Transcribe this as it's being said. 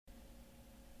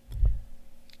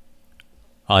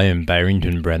I am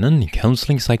Barrington Brennan,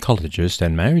 counseling psychologist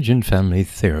and marriage and family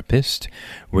therapist,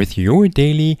 with your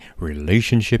daily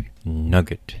relationship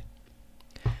nugget.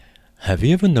 Have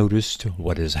you ever noticed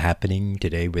what is happening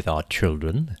today with our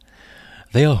children?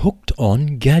 They are hooked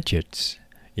on gadgets.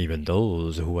 Even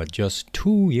those who are just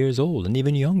 2 years old and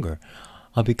even younger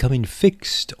are becoming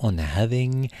fixed on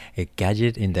having a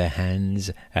gadget in their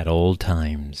hands at all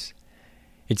times.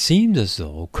 It seems as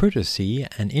though courtesy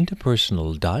and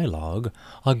interpersonal dialogue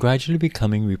are gradually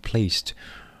becoming replaced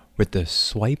with the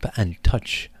swipe and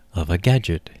touch of a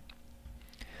gadget.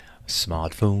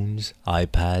 Smartphones,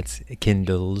 iPads,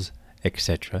 Kindles,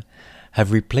 etc.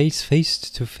 have replaced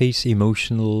face-to-face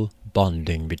emotional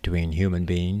bonding between human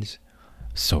beings.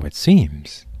 So it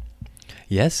seems.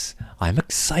 Yes, I'm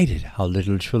excited how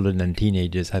little children and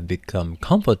teenagers have become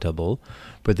comfortable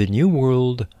with the new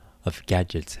world of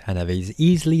gadgets and have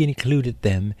easily included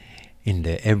them in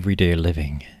their everyday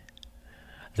living.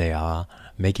 They are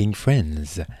making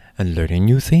friends and learning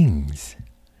new things.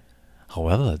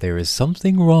 However, there is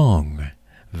something wrong,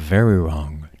 very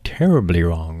wrong, terribly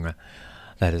wrong,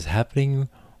 that is happening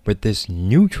with this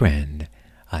new trend,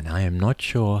 and I am not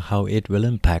sure how it will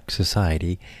impact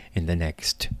society in the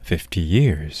next 50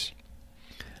 years.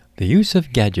 The use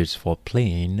of gadgets for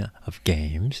playing of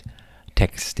games,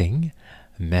 texting,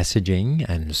 messaging,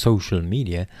 and social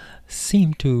media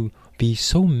seem to be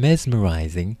so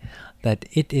mesmerizing that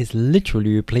it is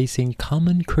literally replacing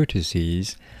common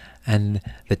courtesies and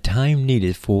the time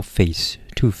needed for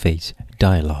face-to-face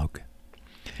dialogue.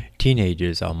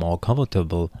 Teenagers are more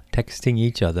comfortable texting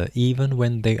each other even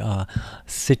when they are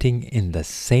sitting in the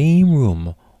same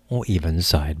room or even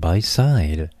side by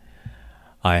side.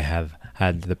 I have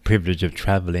had the privilege of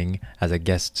traveling as a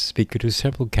guest speaker to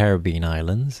several Caribbean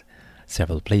islands,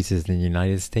 several places in the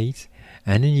United States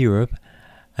and in Europe,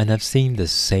 and have seen the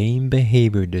same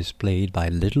behavior displayed by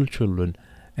little children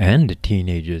and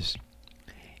teenagers.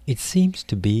 It seems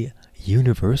to be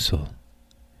universal.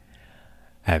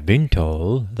 I've been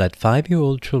told that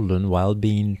 5-year-old children, while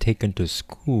being taken to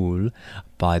school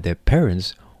by their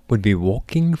parents, would be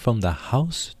walking from the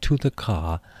house to the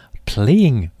car,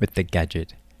 playing with the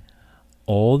gadget.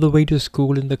 All the way to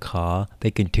school in the car,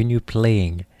 they continue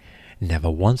playing,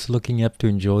 never once looking up to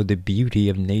enjoy the beauty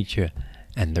of nature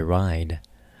and the ride.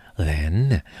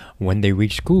 Then, when they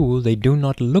reach school, they do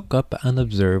not look up and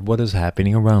observe what is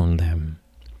happening around them.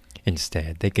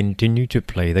 Instead, they continue to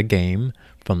play the game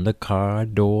from the car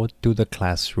door to the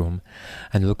classroom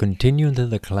and will continue until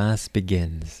the class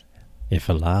begins, if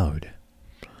allowed.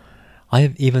 I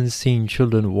have even seen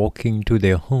children walking to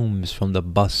their homes from the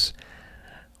bus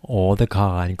or the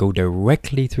car and go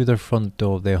directly through the front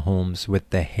door of their homes with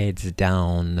their heads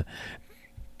down,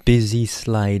 busy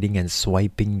sliding and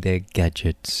swiping their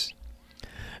gadgets.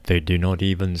 They do not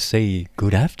even say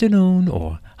good afternoon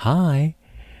or hi.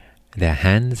 Their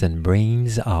hands and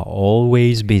brains are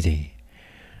always busy.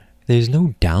 There is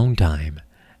no downtime,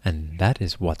 and that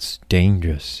is what's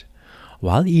dangerous.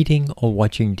 While eating or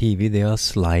watching TV, they are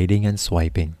sliding and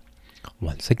swiping.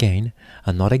 Once again,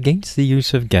 I'm not against the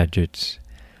use of gadgets.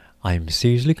 I am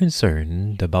seriously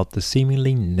concerned about the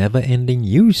seemingly never-ending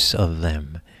use of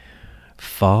them.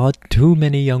 Far too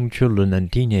many young children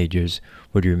and teenagers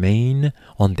would remain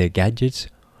on their gadgets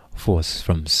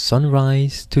from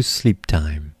sunrise to sleep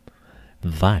time.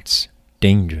 That's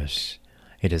dangerous.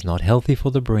 It is not healthy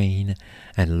for the brain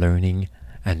and learning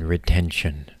and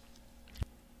retention.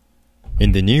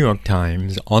 In the New York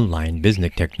Times online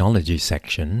business technology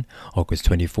section, August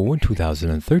 24,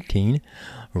 2013,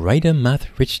 writer Matt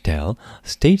Richtel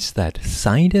states that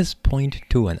scientists point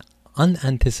to an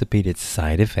unanticipated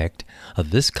side effect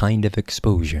of this kind of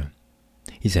exposure.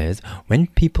 He says, when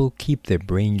people keep their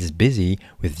brains busy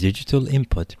with digital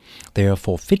input, they are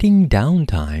forfeiting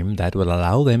downtime that will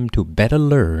allow them to better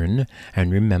learn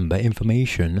and remember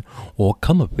information or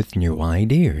come up with new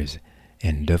ideas.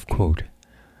 End of quote.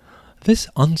 This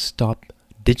unstopped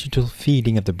digital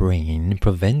feeding of the brain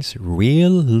prevents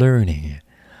real learning.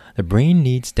 The brain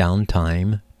needs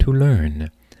downtime to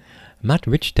learn. Matt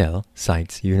Richtel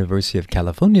cites University of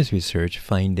California's research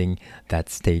finding that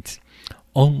states,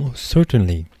 almost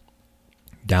certainly,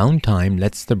 downtime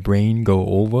lets the brain go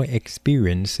over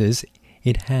experiences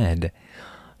it had,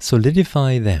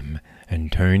 solidify them,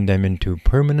 and turn them into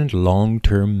permanent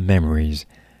long-term memories.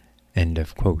 End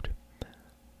of quote.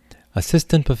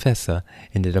 Assistant professor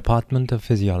in the Department of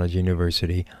Physiology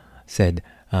University said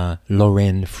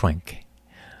Loren Frank,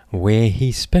 where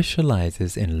he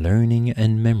specializes in learning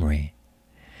and memory.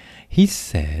 He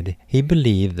said he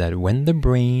believed that when the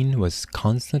brain was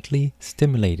constantly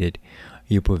stimulated,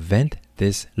 you prevent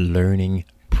this learning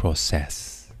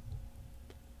process.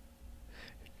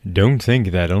 Don't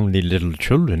think that only little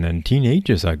children and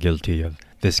teenagers are guilty of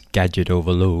this gadget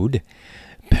overload.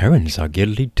 Parents are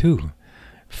guilty too.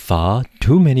 Far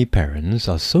too many parents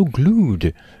are so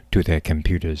glued to their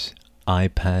computers,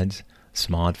 iPads,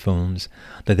 smartphones,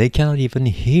 that they cannot even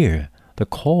hear the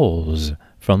calls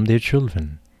from their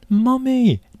children.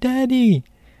 Mommy, Daddy.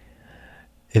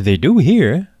 If they do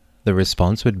hear, the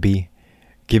response would be,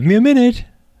 "Give me a minute.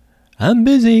 I'm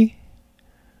busy."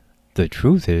 The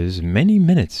truth is, many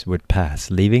minutes would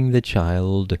pass, leaving the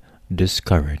child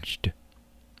discouraged.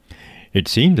 It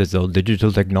seems as though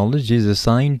digital technology is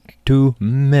assigned to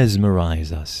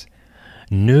mesmerize us.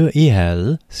 Nur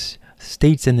Ehel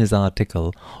states in his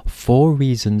article, 4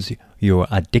 Reasons You're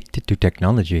Addicted to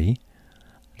Technology,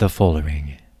 the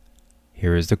following.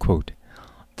 Here is the quote.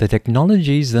 The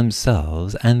technologies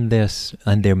themselves and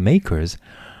their makers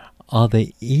are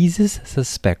the easiest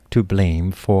suspect to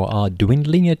blame for our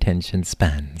dwindling attention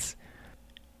spans.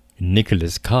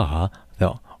 Nicholas Carr,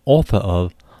 the author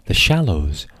of The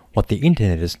Shallows, What the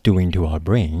Internet is Doing to Our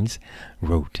Brains,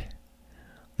 wrote,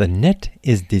 "The net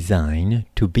is designed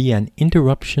to be an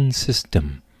interruption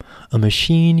system, a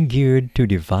machine geared to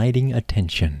dividing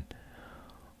attention.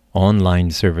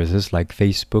 Online services like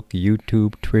Facebook,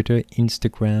 YouTube, Twitter,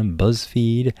 Instagram,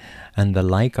 BuzzFeed, and the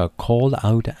like are called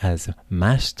out as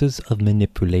masters of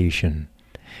manipulation,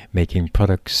 making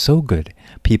products so good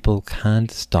people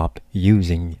can't stop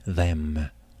using them."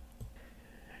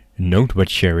 Note what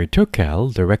Sherry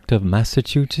Turkell, director of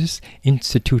Massachusetts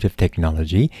Institute of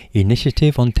Technology,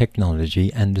 Initiative on Technology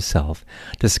and the Self,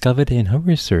 discovered in her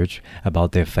research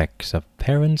about the effects of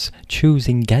parents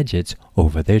choosing gadgets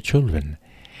over their children.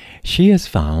 She has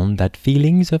found that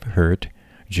feelings of hurt,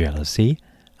 jealousy,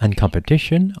 and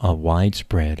competition are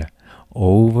widespread.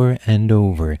 Over and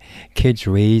over, kids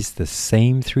raise the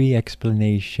same 3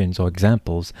 explanations or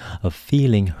examples of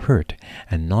feeling hurt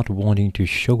and not wanting to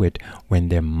show it when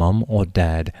their mom or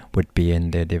dad would be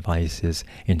in their devices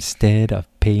instead of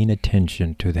paying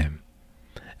attention to them.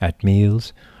 At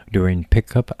meals, during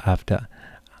pickup after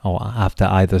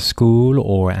either school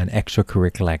or an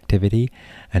extracurricular activity,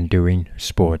 and during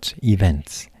sports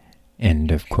events.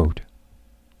 End of quote.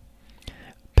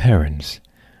 Parents,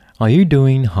 are you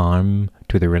doing harm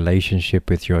to the relationship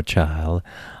with your child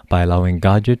by allowing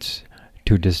gadgets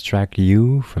to distract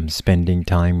you from spending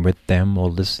time with them or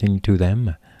listening to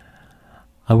them?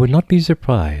 I would not be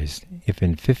surprised if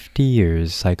in 50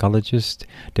 years psychologists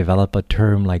develop a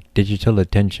term like digital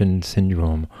attention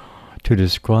syndrome to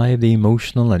describe the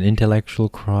emotional and intellectual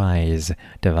cries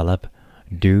developed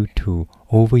due to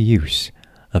overuse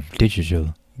of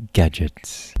digital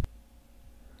gadgets.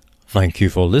 Thank you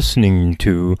for listening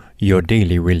to Your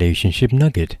Daily Relationship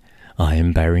Nugget. I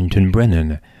am Barrington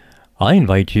Brennan. I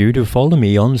invite you to follow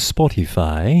me on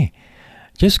Spotify.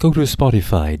 Just go to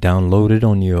Spotify, download it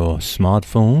on your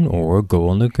smartphone or go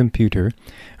on the computer,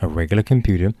 a regular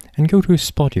computer, and go to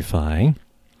Spotify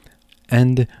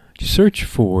and search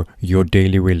for Your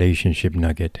Daily Relationship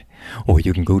Nugget. Or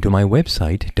you can go to my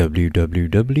website,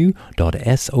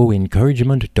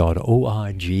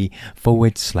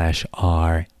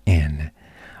 www.soencouragement.org/RN.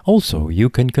 Also, you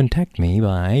can contact me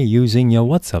by using your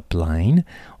WhatsApp line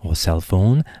or cell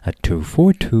phone at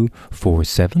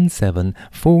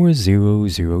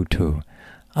 242-477-4002.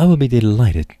 I will be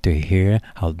delighted to hear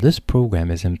how this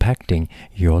program is impacting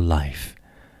your life.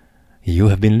 You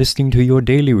have been listening to Your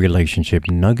Daily Relationship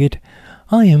Nugget.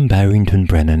 I am Barrington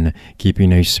Brennan,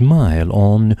 keeping a smile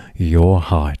on your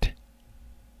heart.